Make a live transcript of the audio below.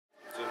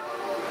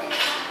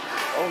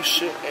Oh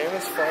shit, and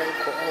it's fire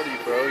quality,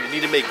 bro. You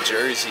need to make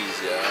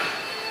jerseys, yeah.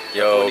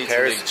 Yo,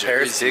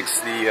 Paris digs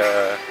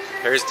the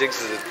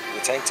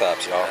tank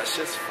tops, y'all. That's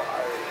just fire.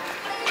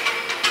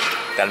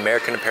 That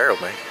American Apparel,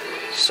 man.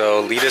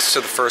 So lead us to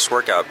the first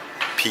workout,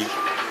 P.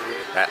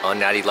 That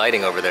unnatty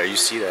lighting over there. You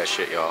see that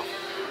shit, y'all.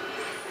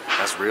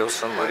 That's real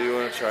sunlight. What do you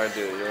want to try and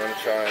do? You want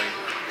to try and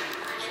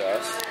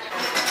chest?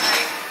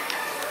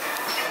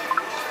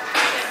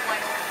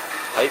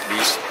 Hype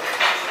beast.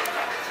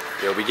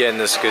 Yo, we getting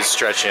this good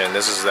stretch in.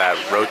 This is that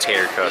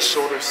rotator cuff. My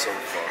shoulder's so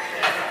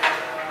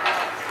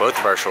fucked. Both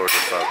of our shoulders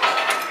are fucked.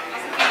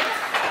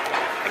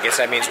 I guess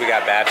that means we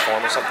got bad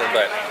form or something,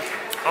 but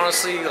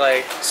honestly,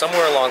 like,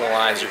 somewhere along the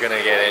lines, you're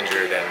gonna get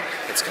injured, and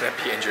it's gonna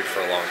be injured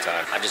for a long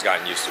time. I've just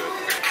gotten used to it.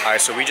 All right,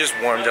 so we just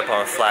warmed up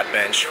on a flat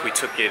bench. We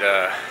took it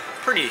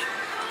pretty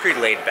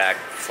laid back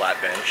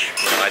flat bench.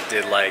 You know, I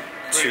did like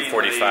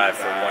 245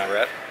 for 1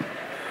 rep.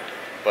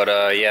 But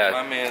yeah.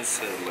 My man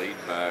said laid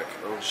back.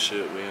 Oh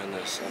shit, we on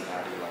this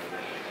unnatty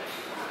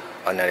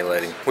lighting. Unnatty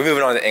lighting. We're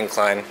moving on to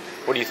incline.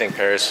 What do you think,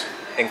 Paris?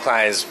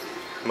 Incline is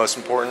most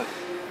important?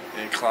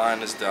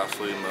 Incline is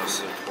definitely the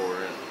most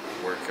important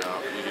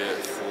workout. You get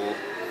full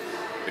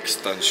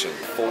extension,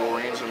 full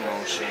range of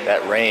motion.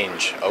 That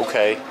range,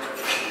 okay.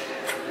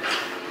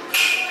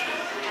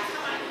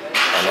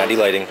 Unnatty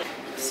lighting.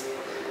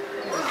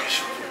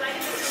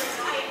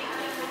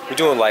 We're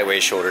doing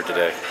lightweight shoulder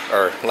today,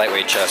 or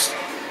lightweight chest.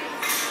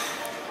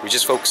 We're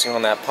just focusing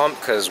on that pump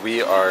because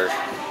we are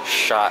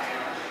shot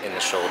in the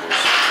shoulders.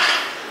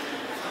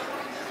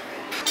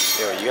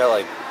 Yo, you got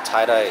like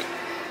tie-dye.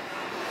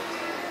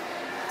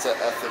 It's an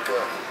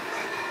Ethica.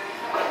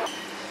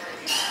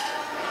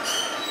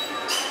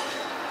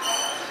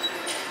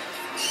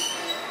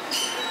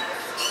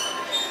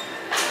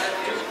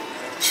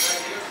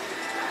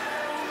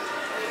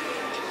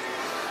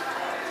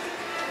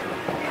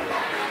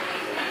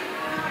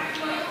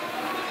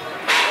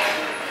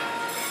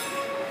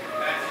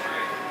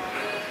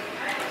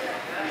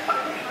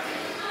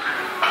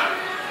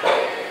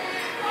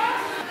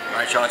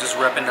 Alright, y'all, just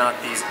repping out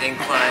these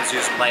inclines,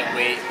 just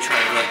lightweight,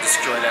 trying to like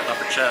destroy that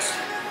upper chest.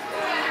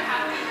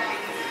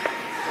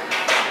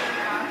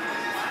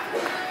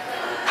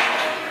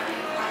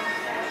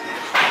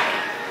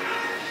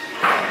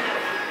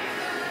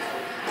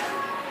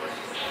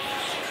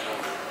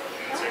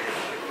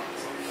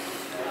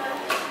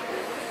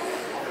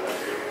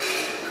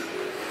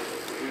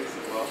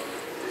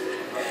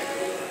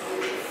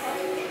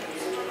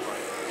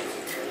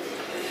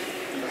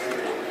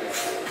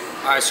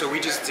 Alright, so we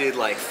just did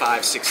like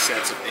 5-6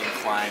 sets of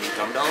incline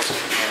dumbbells,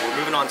 and we're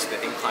moving on to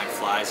the incline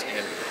flies,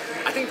 and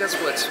I think that's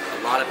what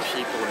a lot of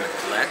people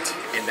neglect,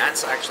 and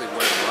that's actually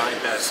one of my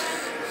best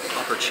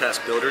upper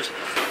chest builders.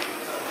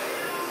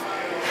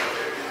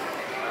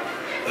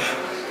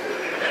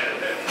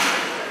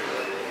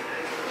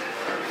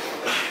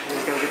 You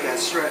just gotta get that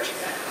stretch.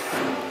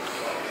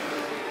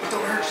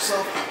 Don't hurt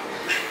yourself.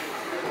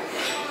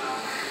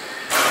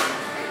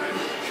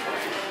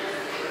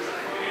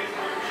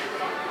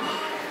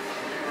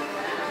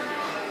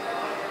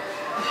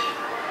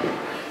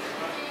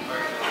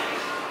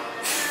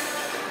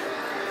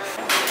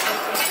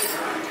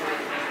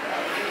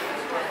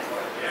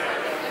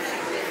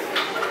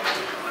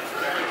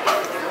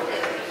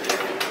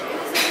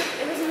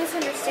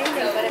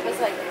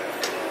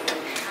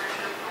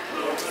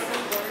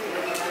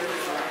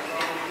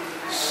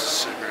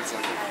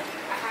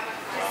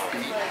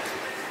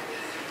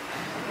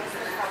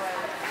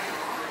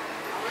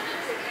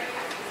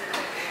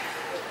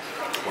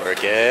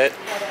 Work it.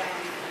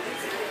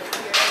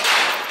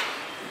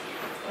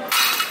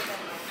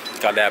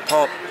 Got that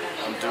pump.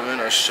 I'm doing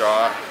a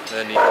shot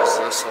that needs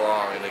this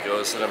long, and it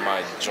goes into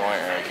my joint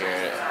right here,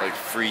 and it like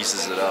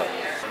freezes it up.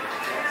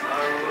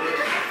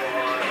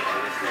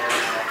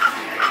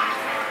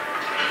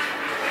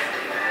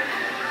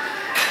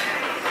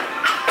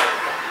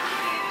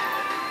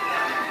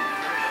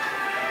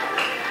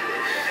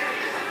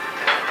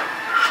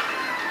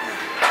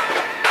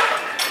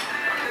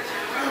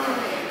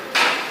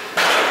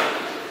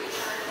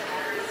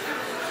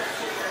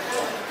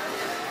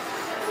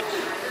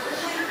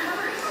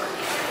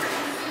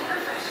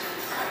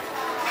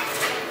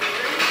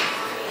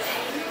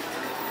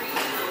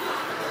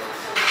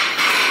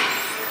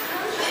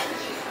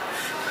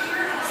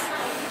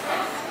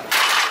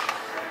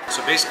 So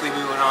basically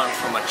we went on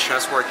from a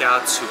chest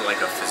workout to like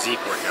a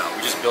physique workout.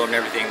 We just building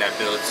everything that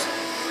builds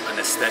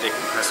an aesthetic,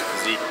 impressive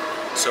physique.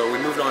 So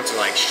we moved on to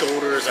like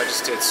shoulders. I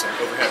just did some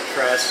overhead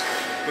press.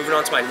 Moving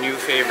on to my new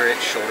favorite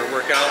shoulder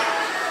workout.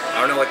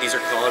 I don't know what these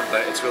are called,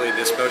 but it's really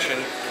this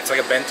motion. It's like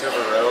a bent over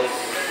row,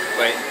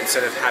 but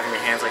instead of having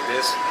your hands like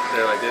this,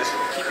 they're like this.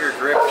 Keep your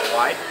grip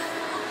wide.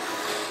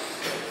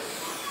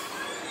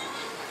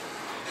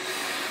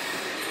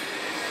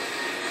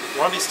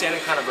 You want to be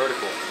standing kind of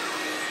vertical.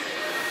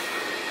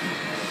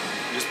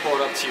 Just pull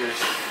it up to your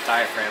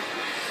diaphragm.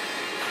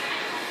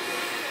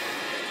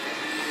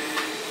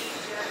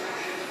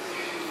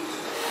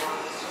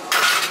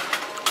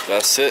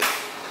 That's it.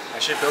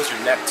 That shit builds your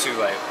neck too,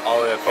 like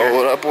all the way up here. Oh,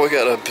 what that boy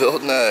got a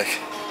built neck.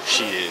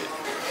 Shit.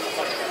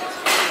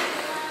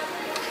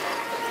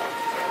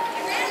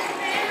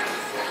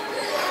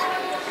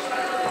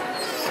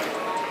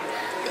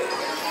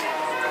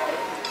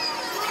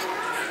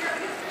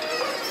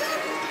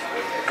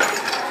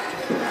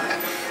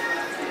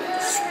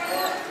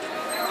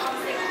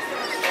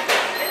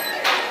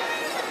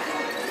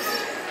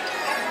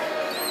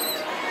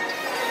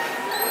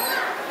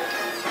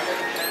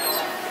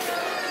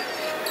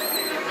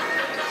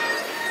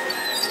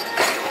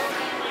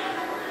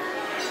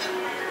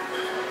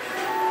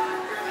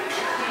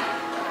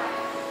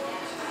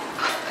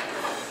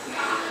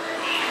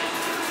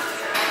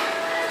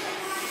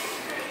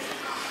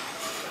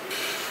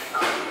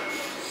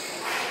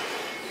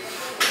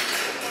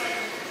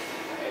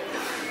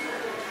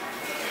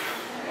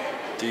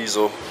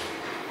 Diesel.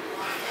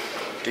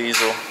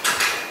 Diesel.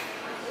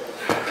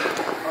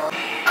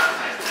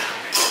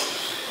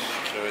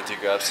 Can't wait to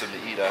grab something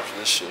to eat after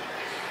this shit.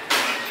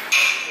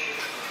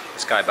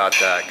 This guy about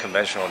that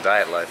conventional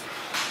diet life.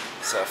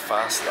 It's that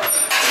fast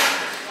life.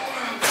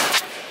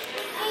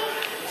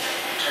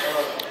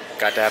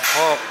 Got that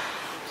pump.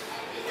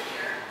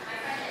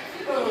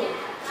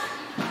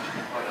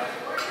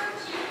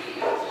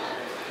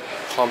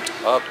 Pumped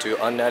up to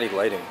unnatty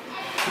lighting.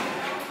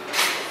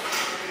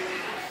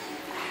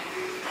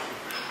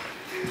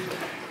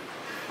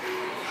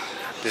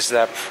 This is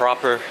that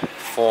proper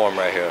form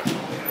right here.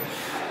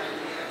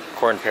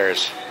 Corn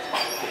pears.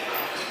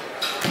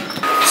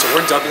 So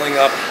we're doubling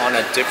up on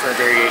a different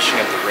variation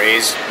of the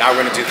raise. Now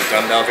we're gonna do the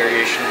dumbbell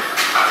variation.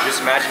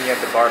 Just imagine you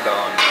have the barbell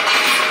on.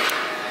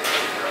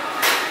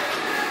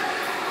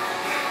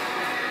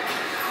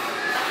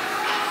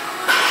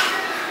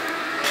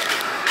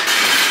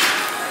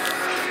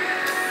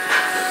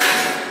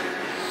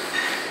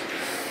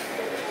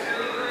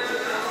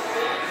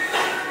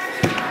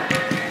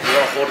 You're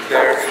gonna hold it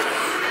there.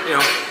 You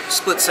know,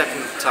 split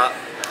second top,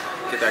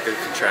 get that good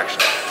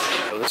contraction.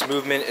 So this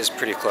movement is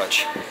pretty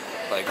clutch.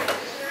 Like,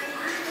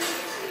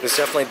 this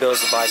definitely builds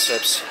the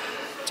biceps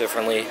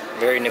differently.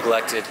 Very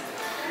neglected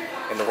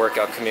in the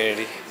workout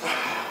community.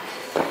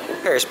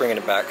 Paris bringing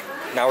it back.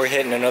 Now we're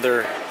hitting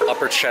another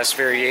upper chest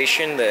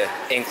variation, the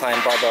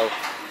incline barbell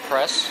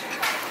press.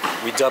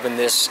 We dubbing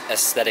this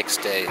aesthetics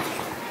day.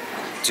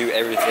 Do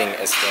everything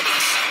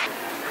aesthetics.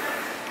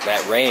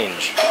 That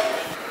range,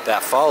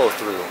 that follow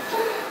through.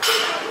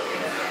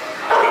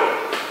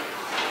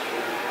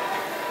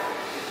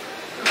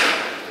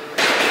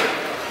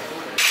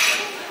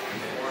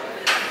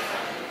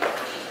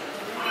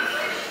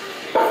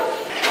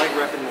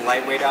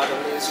 Lightweight out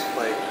on these,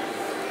 like,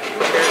 who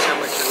cares how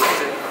much you're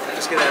lifting?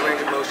 Just get that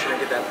range of motion and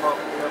get that pump,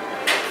 you know?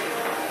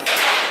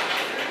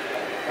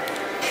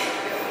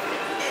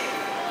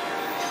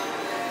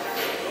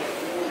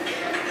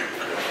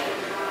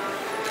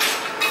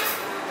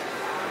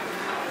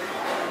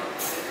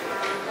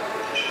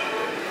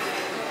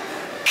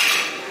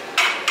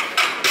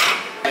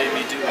 Made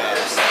me do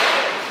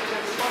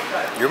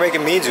abs. You're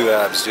making me do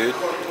abs, dude.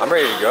 I'm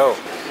ready to go.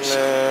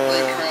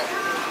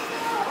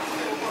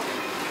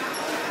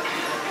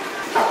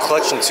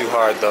 Clutching too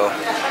hard though.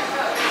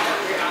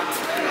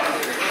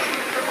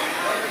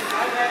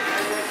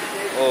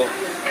 Oh.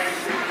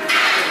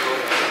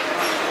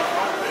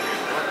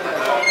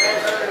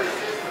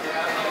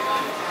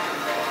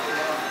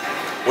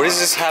 What does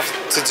this have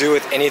to do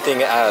with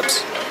anything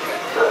abs?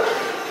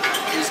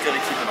 You just gotta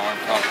keep an arm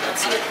pump,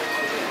 that's it.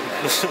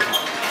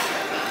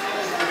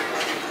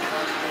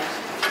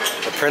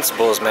 The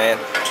principles, man.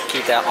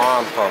 Keep that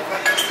arm pump.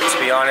 To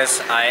be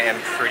honest, I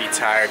am pretty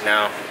tired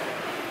now.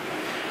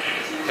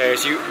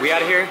 Paris, we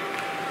out of here?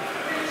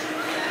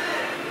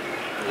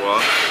 Well,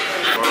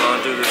 we're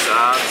gonna do this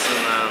abs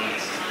and then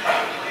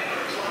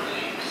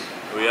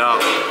we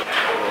out.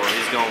 Well,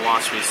 he's gonna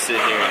watch me sit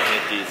here and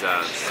hit these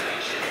abs.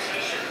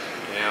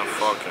 Damn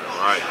fucking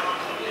right.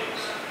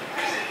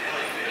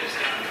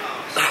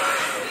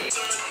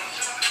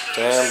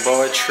 Damn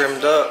boy,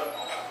 trimmed up.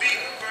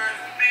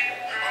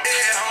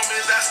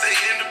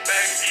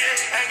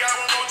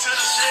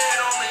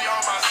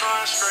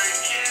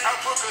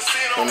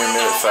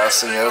 Intermittent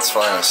fasting, yeah, that's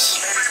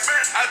finest.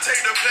 I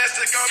take the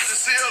plastic off the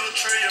seal a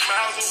trillion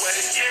miles away.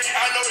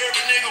 I know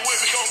every nigga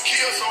with me gon'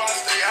 kill, so I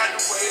stay out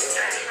the way.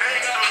 I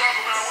ain't gotta walk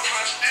around with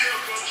my steel,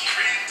 cause the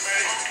street,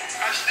 man.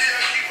 I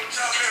still keep a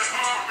top and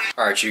arm.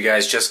 Alright, you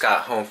guys just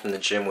got home from the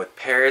gym with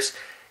Paris,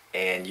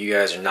 and you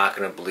guys are not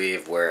gonna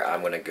believe where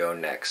I'm gonna go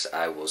next.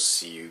 I will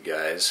see you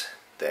guys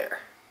there.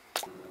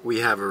 We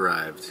have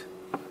arrived.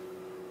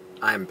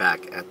 I'm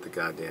back at the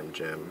goddamn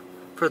gym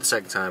for the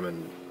second time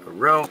in a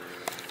row.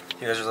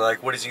 You guys are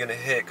like, what is he gonna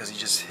hit? Because he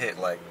just hit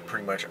like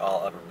pretty much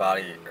all upper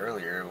body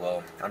earlier.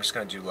 Well, I'm just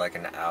gonna do like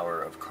an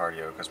hour of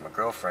cardio because my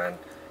girlfriend,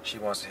 she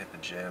wants to hit the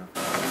gym.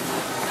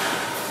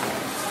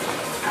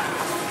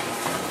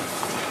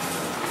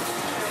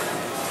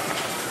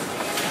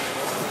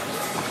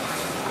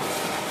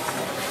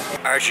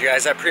 Alright you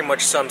guys, that pretty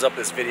much sums up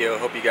this video.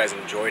 Hope you guys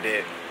enjoyed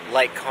it.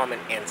 Like,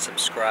 comment, and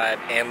subscribe.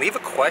 And leave a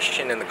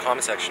question in the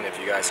comment section if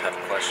you guys have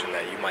a question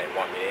that you might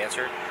want me to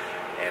answer.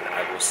 And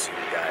I will see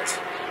you guys